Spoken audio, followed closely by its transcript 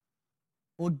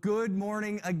Well, good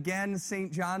morning again,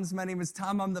 St. John's. My name is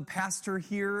Tom. I'm the pastor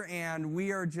here, and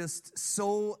we are just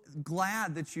so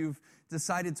glad that you've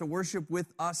decided to worship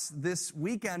with us this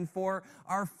weekend for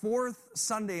our fourth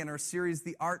Sunday in our series,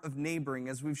 The Art of Neighboring.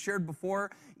 As we've shared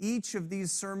before, each of these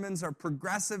sermons are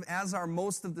progressive, as are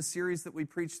most of the series that we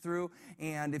preach through.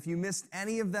 And if you missed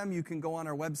any of them, you can go on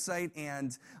our website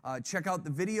and check out the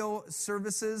video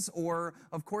services, or,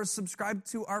 of course, subscribe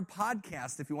to our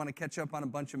podcast if you want to catch up on a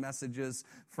bunch of messages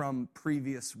from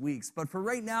previous weeks. But for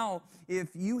right now, if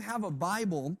you have a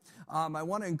Bible, I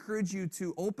want to encourage you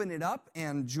to open it up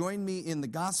and join me in the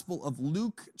Gospel of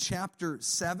Luke chapter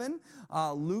 7.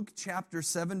 Luke chapter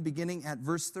 7, beginning at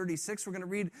verse 36. We're going to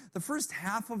read the first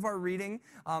half of our reading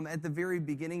at the very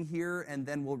beginning here, and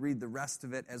then we'll read the rest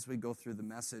of it as we go through the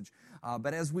message.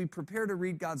 But as we prepare to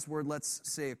read God's Word, let's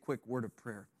say a quick word of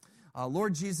prayer.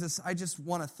 Lord Jesus, I just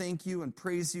want to thank you and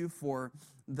praise you for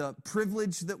the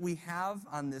privilege that we have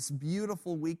on this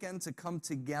beautiful weekend to come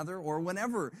together, or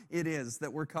whenever it is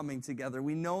that we're coming together.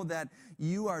 We know that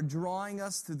you are drawing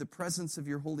us through the presence of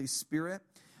your Holy Spirit.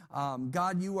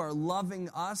 God, you are loving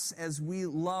us as we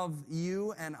love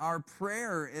you, and our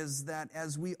prayer is that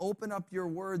as we open up your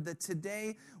word, that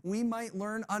today we might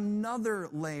learn another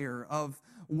layer of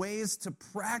ways to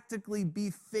practically be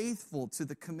faithful to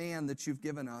the command that you've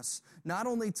given us, not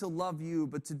only to love you,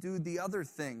 but to do the other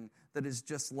thing that is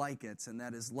just like it, and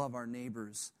that is love our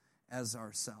neighbors as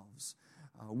ourselves.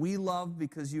 We love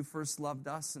because you first loved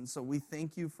us, and so we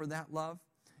thank you for that love,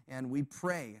 and we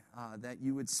pray that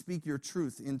you would speak your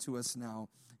truth into us now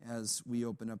as we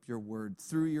open up your word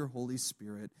through your Holy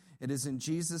Spirit. It is in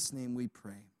Jesus' name we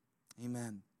pray.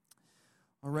 Amen.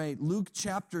 All right, Luke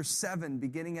chapter 7,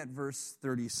 beginning at verse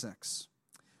 36.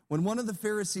 When one of the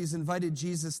Pharisees invited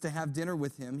Jesus to have dinner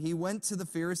with him, he went to the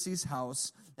Pharisee's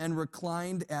house and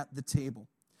reclined at the table.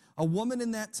 A woman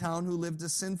in that town who lived a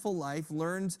sinful life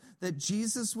learned that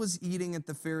Jesus was eating at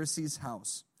the Pharisee's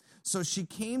house. So she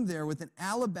came there with an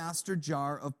alabaster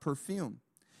jar of perfume.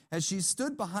 As she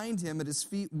stood behind him at his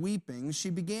feet weeping,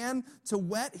 she began to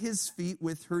wet his feet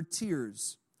with her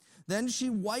tears. Then she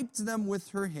wiped them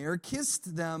with her hair,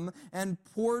 kissed them, and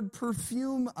poured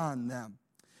perfume on them.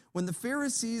 When the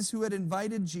Pharisees who had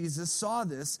invited Jesus saw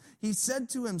this, he said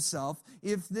to himself,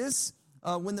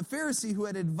 when the Pharisee who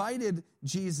had invited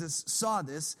Jesus saw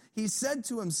this, he said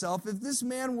to himself, if this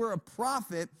man were a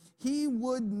prophet, he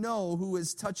would know who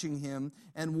is touching him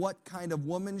and what kind of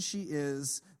woman she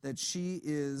is, that she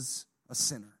is a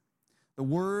sinner. The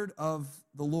word of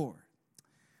the Lord.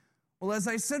 Well, as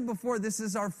I said before, this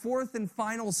is our fourth and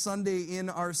final Sunday in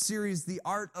our series, The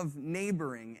Art of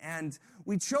Neighboring. And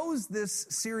we chose this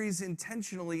series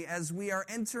intentionally as we are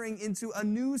entering into a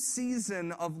new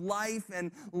season of life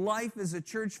and life as a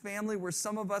church family, where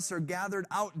some of us are gathered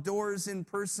outdoors in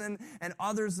person and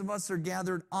others of us are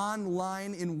gathered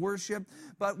online in worship.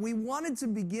 But we wanted to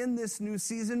begin this new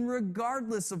season,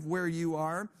 regardless of where you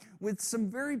are, with some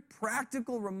very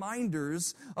practical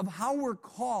reminders of how we're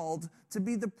called to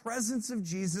be the presence of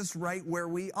Jesus right where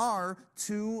we are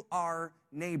to our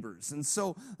neighbors. And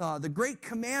so the great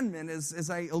commandment, as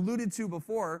I alluded to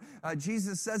before,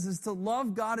 Jesus says, is to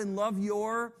love God and love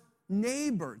your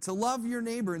neighbor, to love your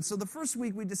neighbor. And so the first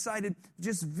week we decided,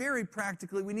 just very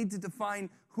practically, we need to define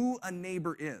who a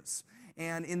neighbor is.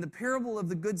 And in the parable of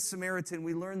the Good Samaritan,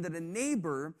 we learned that a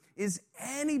neighbor is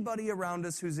anybody around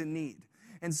us who's in need.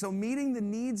 And so meeting the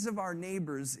needs of our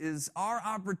neighbors is our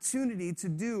opportunity to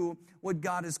do what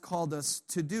God has called us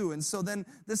to do. And so then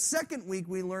the second week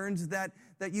we learned that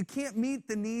you can't meet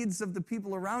the needs of the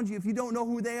people around you if you don't know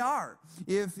who they are.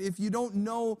 If you don't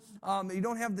know, you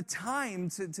don't have the time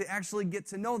to actually get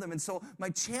to know them. And so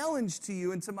my challenge to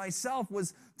you and to myself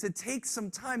was to take some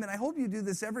time, and I hope you do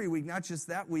this every week, not just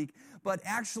that week, but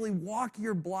actually walk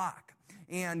your block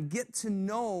and get to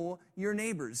know your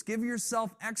neighbors. Give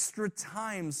yourself extra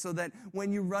time so that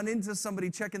when you run into somebody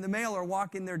checking the mail or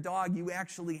walking their dog, you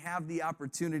actually have the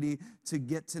opportunity to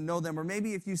get to know them. Or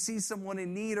maybe if you see someone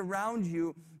in need around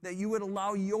you, that you would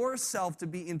allow yourself to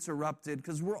be interrupted,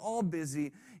 because we're all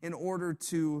busy, in order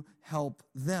to help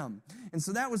them. And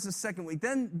so that was the second week.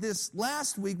 Then this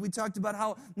last week, we talked about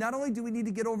how not only do we need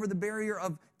to get over the barrier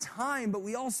of time, but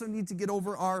we also need to get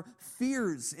over our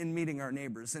fears in meeting our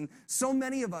neighbors. And so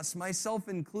many of us, myself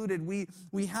included, we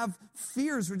have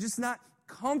fears. We're just not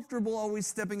comfortable always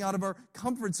stepping out of our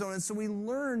comfort zone. And so we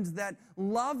learned that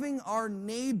loving our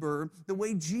neighbor the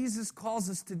way Jesus calls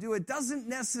us to do it doesn't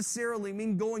necessarily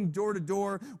mean going door to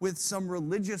door with some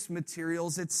religious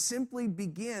materials. It simply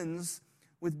begins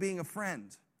with being a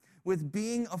friend,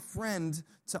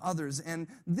 to others. And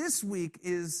this week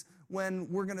is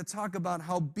when we're going to talk about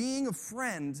how being a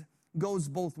friend goes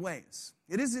both ways.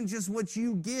 It isn't just what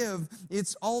you give,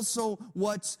 it's also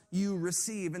what you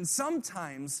receive. And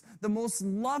sometimes the most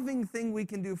loving thing we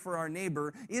can do for our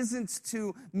neighbor isn't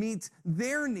to meet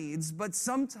their needs, but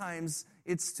sometimes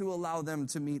it's to allow them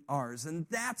to meet ours. And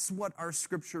that's what our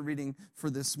scripture reading for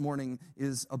this morning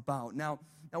is about. Now,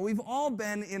 we've all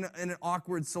been in an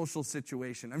awkward social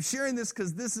situation. I'm sharing this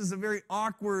because this is a very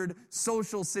awkward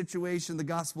social situation the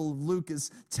Gospel of Luke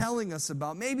is telling us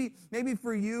about. Maybe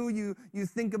for you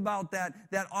think about that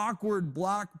awkward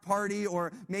block party,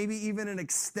 or maybe even an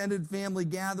extended family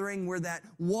gathering where that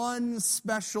one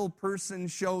special person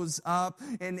shows up,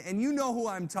 and you know who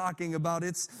I'm talking about.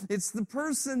 It's the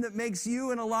person that makes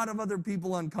you and a lot of other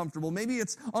people uncomfortable. Maybe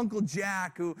it's Uncle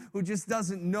Jack who just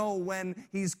doesn't know when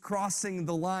he's crossing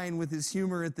the line with his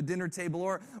humor at the dinner table,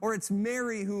 or it's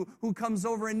Mary who comes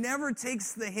over and never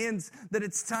takes the hint that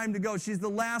it's time to go. She's the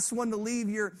last one to leave.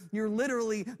 You're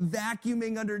literally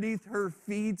vacuuming underneath her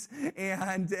feet,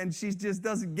 and she just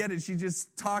doesn't get it. She's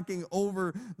just talking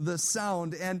over the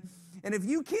sound. And if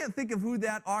you can't think of who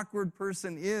that awkward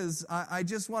person is, I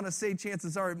just want to say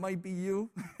chances are it might be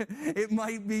you. It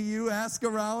might be you. Ask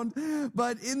around.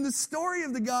 But in the story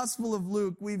of the Gospel of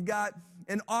Luke, we've got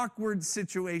an awkward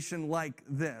situation like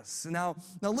this. Now,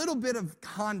 a little bit of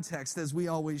context, as we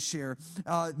always share.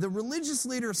 The religious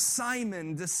leader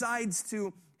Simon decides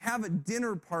to have a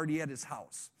dinner party at his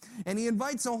house. And he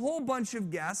invites a whole bunch of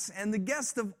guests, and the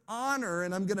guest of honor,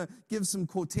 and I'm going to give some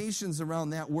quotations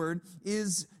around that word,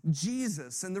 is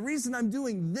Jesus. And the reason I'm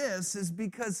doing this is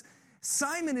because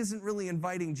Simon isn't really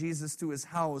inviting Jesus to his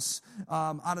house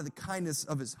out of the kindness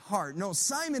of his heart. No,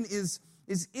 Simon is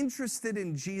interested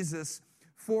in Jesus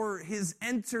for his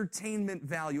entertainment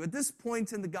value. At this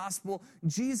point in the gospel,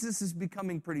 Jesus is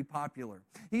becoming pretty popular.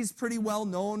 He's pretty well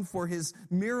known for his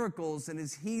miracles and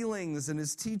his healings and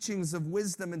his teachings of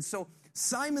wisdom. And so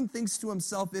Simon thinks to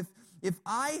himself, if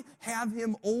I have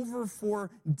him over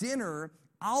for dinner,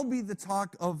 I'll be the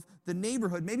talk of the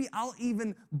neighborhood. Maybe I'll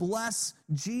even bless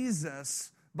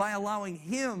Jesus by allowing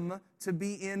him to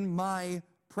be in my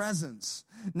presence.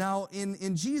 Now,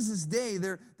 in Jesus' day,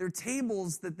 their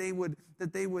tables that they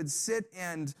would sit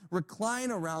and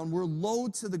recline around were low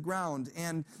to the ground,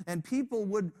 and people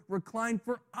would recline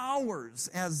for hours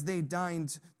as they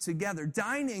dined together.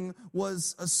 Dining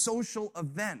was a social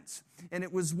event, and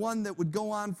it was one that would go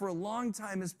on for a long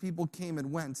time as people came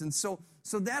and went. And so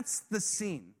that's the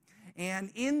scene.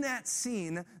 And in that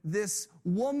scene, this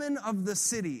woman of the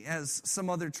city, as some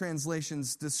other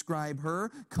translations describe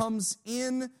her, comes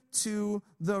into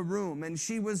the room. And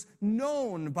she was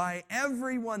known by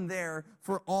everyone there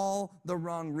for all the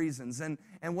wrong reasons. And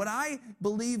what I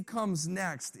believe comes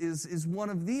next is one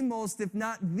of the most, if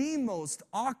not the most,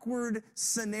 awkward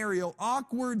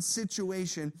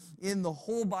situation in the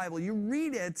whole Bible. You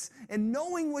read it, and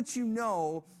knowing what you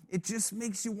know, it just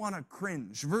makes you want to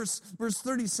cringe. Verse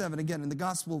 37, again, in the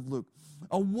Gospel of Luke.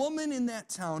 A woman in that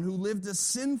town who lived a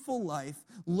sinful life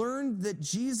learned that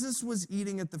Jesus was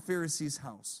eating at the Pharisee's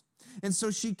house. And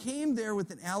so she came there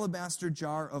with an alabaster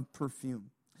jar of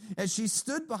perfume. As she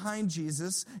stood behind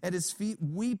Jesus at his feet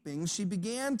weeping, she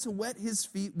began to wet his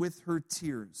feet with her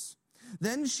tears.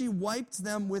 Then she wiped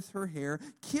them with her hair,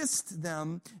 kissed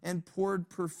them, and poured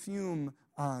perfume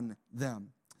on them.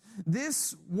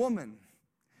 This woman,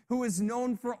 who is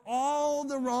known for all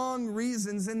the wrong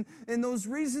reasons, and those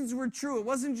reasons were true. It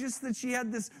wasn't just that she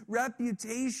had this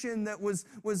reputation that was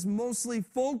mostly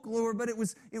folklore, but it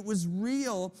was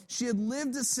real. She had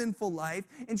lived a sinful life,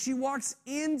 and she walks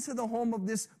into the home of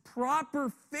this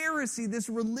proper Pharisee, this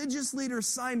religious leader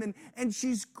Simon, and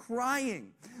she's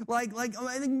crying. Like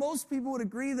I think most people would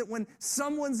agree that when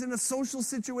someone's in a social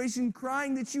situation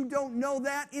crying, that you don't know,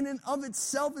 that in and of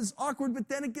itself is awkward, but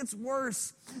then it gets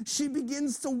worse. She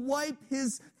begins to wipe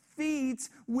his feet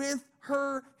with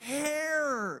her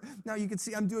hair. Now you can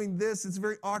see I'm doing this. It's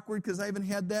very awkward because I haven't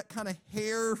had that kind of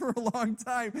hair for a long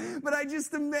time. But I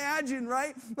just imagine,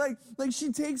 right? Like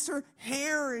she takes her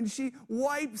hair and she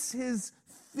wipes his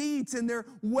feet, and they're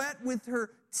wet with her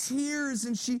tears,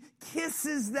 and she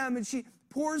kisses them, and she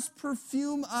pours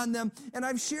perfume on them. And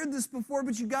I've shared this before,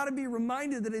 but you got to be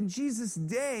reminded that in Jesus'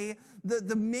 day,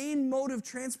 the main mode of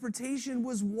transportation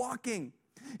was walking.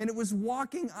 And it was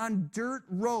walking on dirt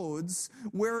roads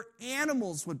where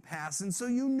animals would pass. And so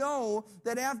you know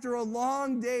that after a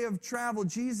long day of travel,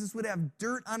 Jesus would have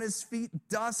dirt on his feet,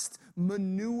 dust,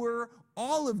 manure,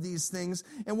 all of these things.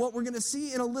 And what we're going to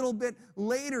see in a little bit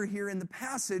later here in the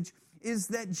passage is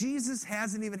that Jesus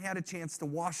hasn't even had a chance to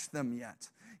wash them yet.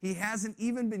 He hasn't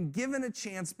even been given a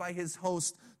chance by his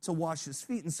host to wash his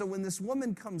feet. And so when this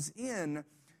woman comes in,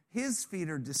 his feet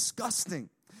are disgusting.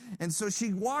 And so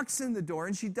she walks in the door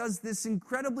and she does this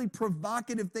incredibly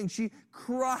provocative thing. She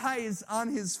cries on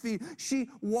his feet. She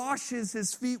washes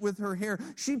his feet with her hair.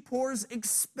 She pours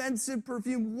expensive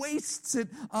perfume, wastes it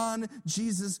on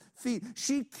Jesus' feet.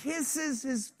 She kisses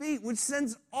his feet, which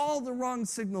sends all the wrong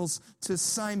signals to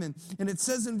Simon. And it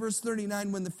says in verse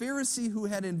 39, when the Pharisee who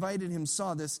had invited him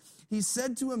saw this, he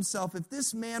said to himself, if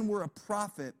this man were a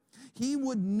prophet, he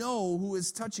would know who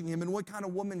is touching him and what kind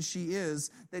of woman she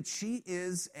is, that she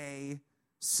is a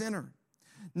sinner.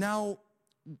 Now,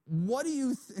 what do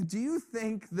you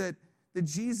think that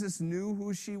Jesus knew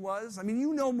who she was? I mean,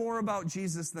 you know more about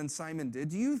Jesus than Simon did.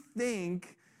 Do you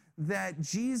think that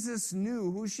Jesus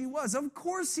knew who she was? Of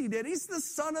course he did. He's the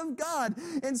Son of God.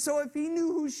 And so if he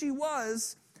knew who she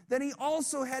was, then he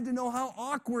also had to know how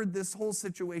awkward this whole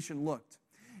situation looked.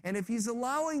 And if he's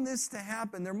allowing this to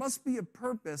happen, there must be a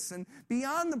purpose. And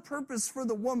beyond the purpose for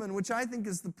the woman, which I think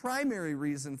is the primary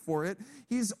reason for it,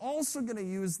 he's also going to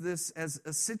use this as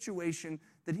a situation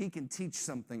that he can teach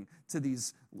something to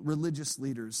these religious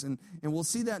leaders. And we'll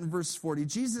see that in verse 40.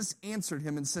 Jesus answered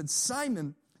him and said,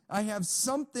 Simon, I have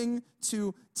something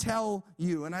to tell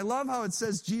you. And I love how it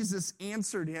says Jesus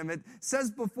answered him. It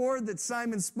says before that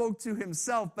Simon spoke to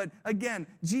himself, but again,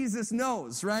 Jesus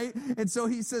knows, right? And so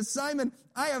he says, Simon,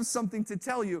 I have something to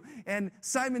tell you. And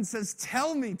Simon says,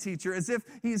 tell me, teacher, as if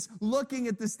he's looking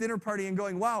at this dinner party and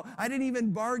going, wow, I didn't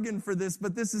even bargain for this,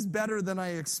 but this is better than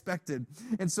I expected.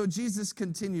 And so Jesus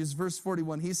continues, verse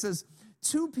 41. He says,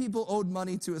 2 people owed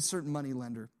money to a certain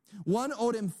moneylender. One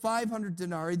owed him 500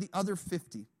 denarii, the other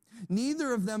 50.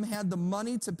 Neither of them had the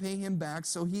money to pay him back,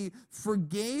 so he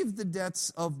forgave the debts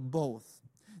of both.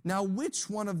 Now, which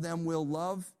one of them will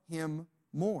love him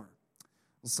more?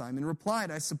 Well, Simon replied,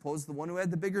 I suppose the one who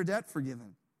had the bigger debt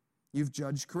forgiven. You've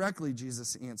judged correctly,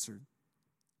 Jesus answered.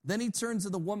 Then he turned to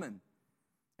the woman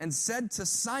and said to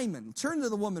Simon, turned to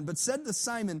the woman, but said to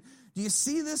Simon, do you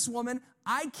see this woman?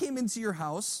 I came into your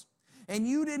house, and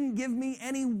you didn't give me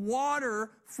any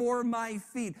water for my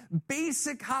feet.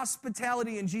 Basic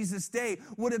hospitality in Jesus' day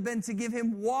would have been to give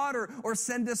him water or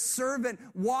send a servant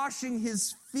washing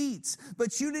his feet.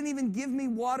 But you didn't even give me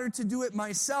water to do it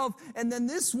myself. And then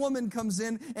this woman comes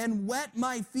in and wet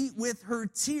my feet with her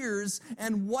tears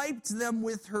and wiped them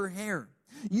with her hair.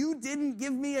 You didn't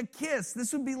give me a kiss.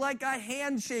 This would be like a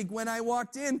handshake when I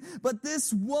walked in. But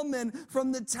this woman,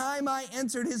 from the time I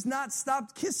entered, has not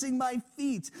stopped kissing my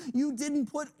feet. You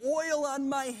didn't put oil on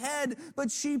my head,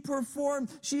 but she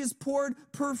has poured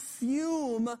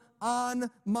perfume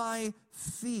on my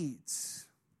feet.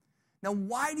 Now,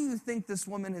 why do you think this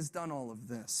woman has done all of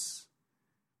this?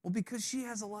 Well, because she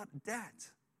has a lot of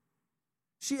debt.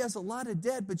 She has a lot of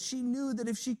debt, but she knew that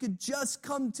if she could just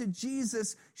come to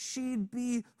Jesus, she'd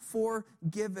be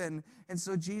forgiven. And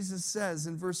so Jesus says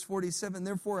in verse 47,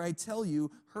 therefore I tell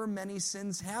you, her many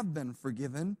sins have been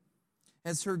forgiven,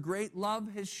 as her great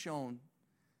love has shown.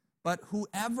 But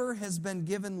whoever has been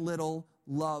given little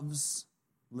loves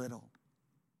little.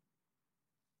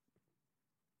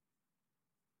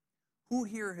 Who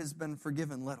here has been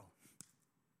forgiven little?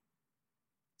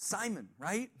 Simon,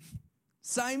 right?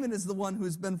 Simon is the one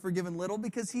who's been forgiven little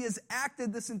because he has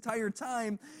acted this entire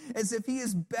time as if he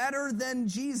is better than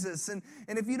Jesus. And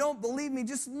if you don't believe me,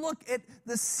 just look at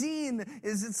the scene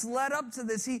as it's led up to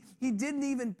this. He didn't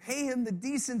even pay him the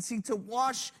decency to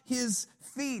wash his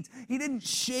feet. He didn't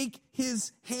shake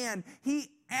his hand. He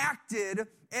acted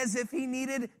as if he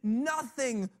needed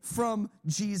nothing from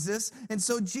Jesus. And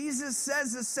so Jesus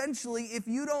says essentially, if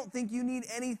you don't think you need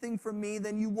anything from me,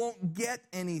 then you won't get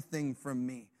anything from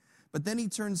me. But then he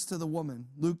turns to the woman,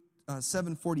 Luke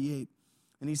 7:48,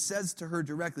 and he says to her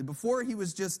directly. Before he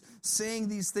was just saying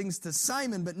these things to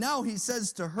Simon, but now he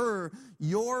says to her,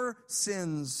 your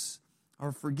sins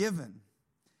are forgiven.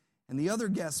 And the other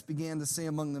guests began to say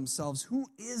among themselves, who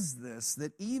is this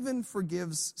that even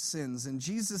forgives sins? And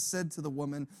Jesus said to the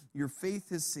woman, your faith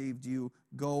has saved you.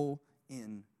 Go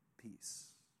in peace.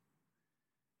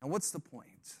 Now what's the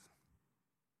point?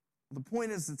 Well, the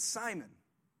point is that Simon,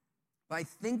 by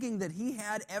thinking that he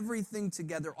had everything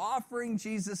together, offering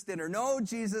Jesus dinner. No,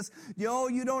 Jesus,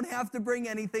 you don't have to bring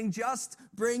anything. Just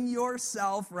bring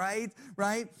yourself, right?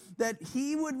 That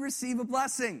he would receive a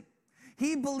blessing.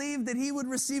 He believed that he would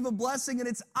receive a blessing, and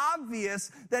it's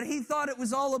obvious that he thought it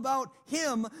was all about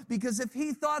him, because if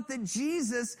he thought that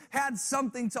Jesus had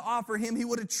something to offer him, he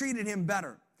would have treated him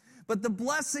better. But the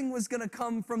blessing was going to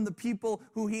come from the people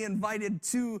who he invited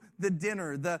to the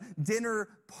dinner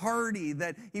party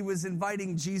that he was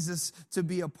inviting Jesus to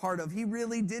be a part of. He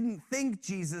really didn't think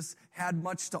Jesus had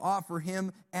much to offer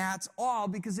him at all,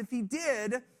 because if he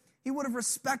did, he would have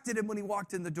respected him when he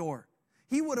walked in the door.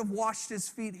 He would have washed his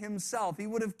feet himself. He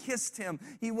would have kissed him.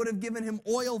 He would have given him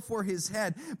oil for his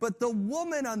head. But the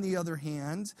woman, on the other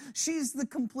hand, she's the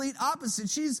complete opposite.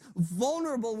 She's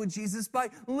vulnerable with Jesus by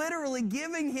literally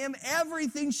giving him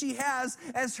everything she has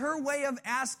as her way of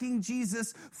asking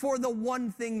Jesus for the one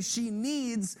thing she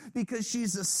needs because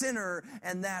she's a sinner,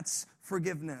 and that's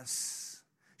forgiveness.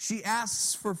 She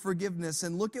asks for forgiveness,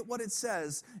 and look at what it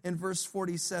says in verse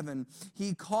 47.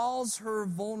 He calls her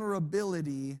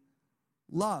vulnerability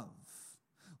love.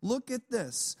 Look at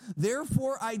this.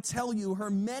 Therefore, I tell you, her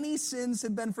many sins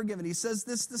have been forgiven. He says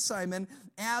this to Simon,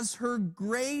 as her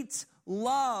great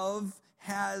love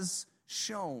has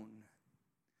shown.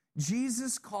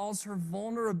 Jesus calls her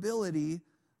vulnerability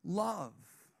love.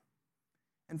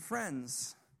 And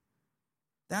friends,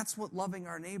 that's what loving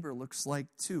our neighbor looks like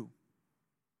too.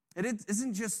 It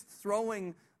isn't just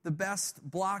throwing the best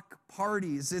block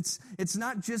parties. It's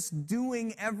not just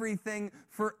doing everything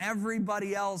for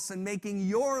everybody else and making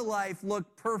your life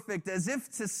look perfect as if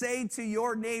to say to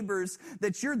your neighbors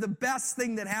that you're the best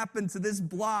thing that happened to this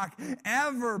block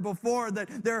ever before,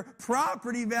 that their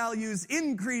property values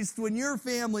increased when your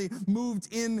family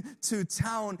moved into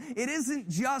town. It isn't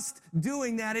just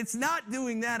doing that. It's not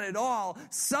doing that at all.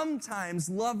 Sometimes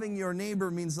loving your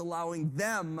neighbor means allowing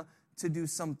them to do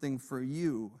something for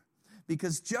you.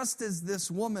 Because just as this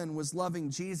woman was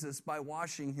loving Jesus by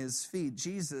washing his feet,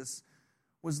 Jesus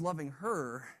was loving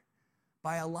her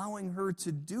by allowing her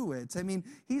to do it. I mean,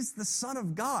 he's the Son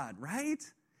of God, right?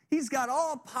 He's got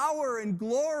all power and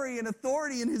glory and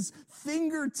authority in his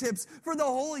fingertips for the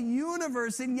whole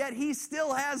universe, and yet he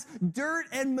still has dirt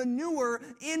and manure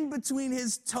in between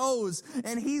his toes.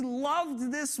 And he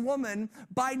loved this woman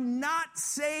by not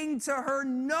saying to her,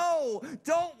 no,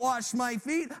 don't wash my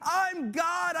feet. I'm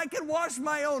God. I can wash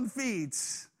my own feet.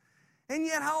 And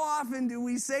yet how often do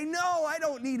we say, no, I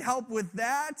don't need help with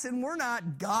that, and we're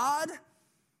not God?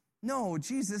 No,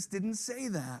 Jesus didn't say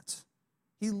that.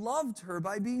 He loved her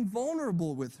by being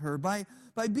vulnerable with her, by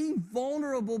being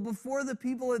vulnerable before the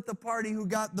people at the party who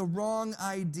got the wrong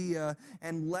idea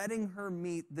and letting her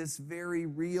meet this very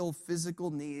real physical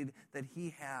need that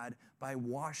he had by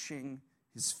washing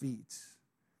his feet.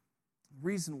 The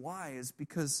reason why is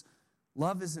because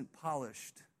love isn't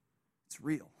polished, it's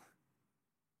real.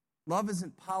 Love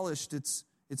isn't polished, it's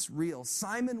real.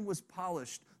 Simon was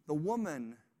polished, the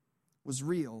woman was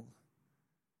real.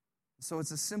 So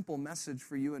it's a simple message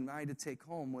for you and I to take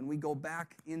home. When we go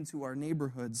back into our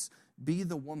neighborhoods, be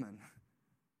the woman.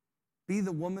 Be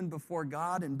the woman before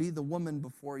God and be the woman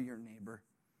before your neighbor.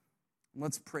 And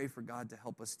let's pray for God to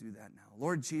help us do that now.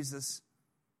 Lord Jesus,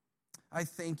 I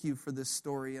thank you for this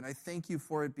story, and I thank you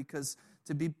for it because,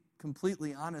 to be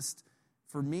completely honest,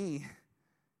 for me,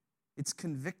 it's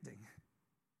convicting.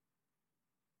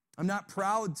 I'm not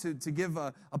proud to give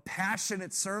a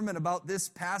passionate sermon about this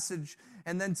passage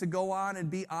and then to go on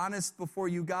and be honest before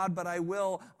you, God, but I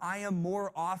will. I am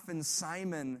more often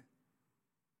Simon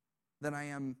than I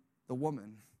am the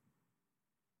woman.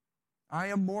 I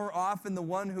am more often the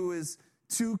one who is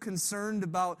too concerned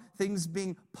about things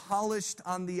being polished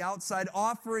on the outside,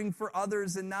 offering for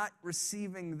others and not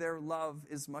receiving their love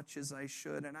as much as I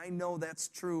should. And I know that's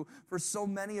true for so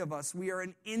many of us. We are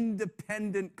an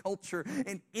independent culture,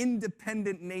 an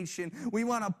independent nation. We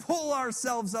want to pull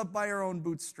ourselves up by our own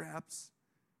bootstraps.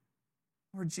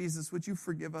 Lord Jesus, would you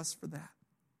forgive us for that?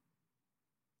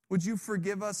 Would you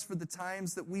forgive us for the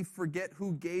times that we forget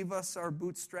who gave us our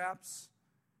bootstraps?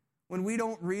 When we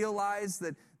don't realize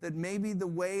that maybe the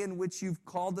way in which you've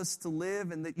called us to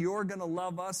live and that you're going to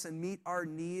love us and meet our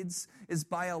needs is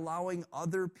by allowing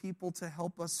other people to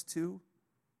help us too.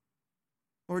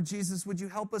 Lord Jesus, would you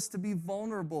help us to be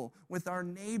vulnerable with our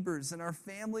neighbors and our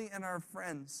family and our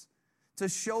friends, to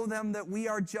show them that we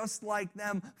are just like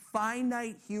them,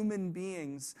 finite human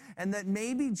beings, and that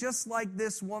maybe just like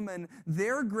this woman,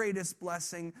 their greatest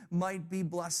blessing might be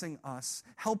blessing us.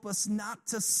 Help us not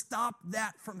to stop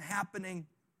that from happening,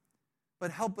 but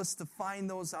help us to find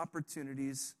those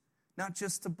opportunities, not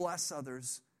just to bless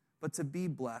others, but to be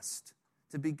blessed,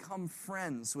 to become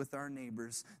friends with our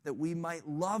neighbors, that we might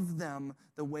love them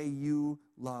the way you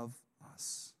love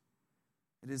us.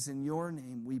 It is in your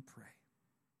name we pray.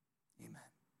 Amen.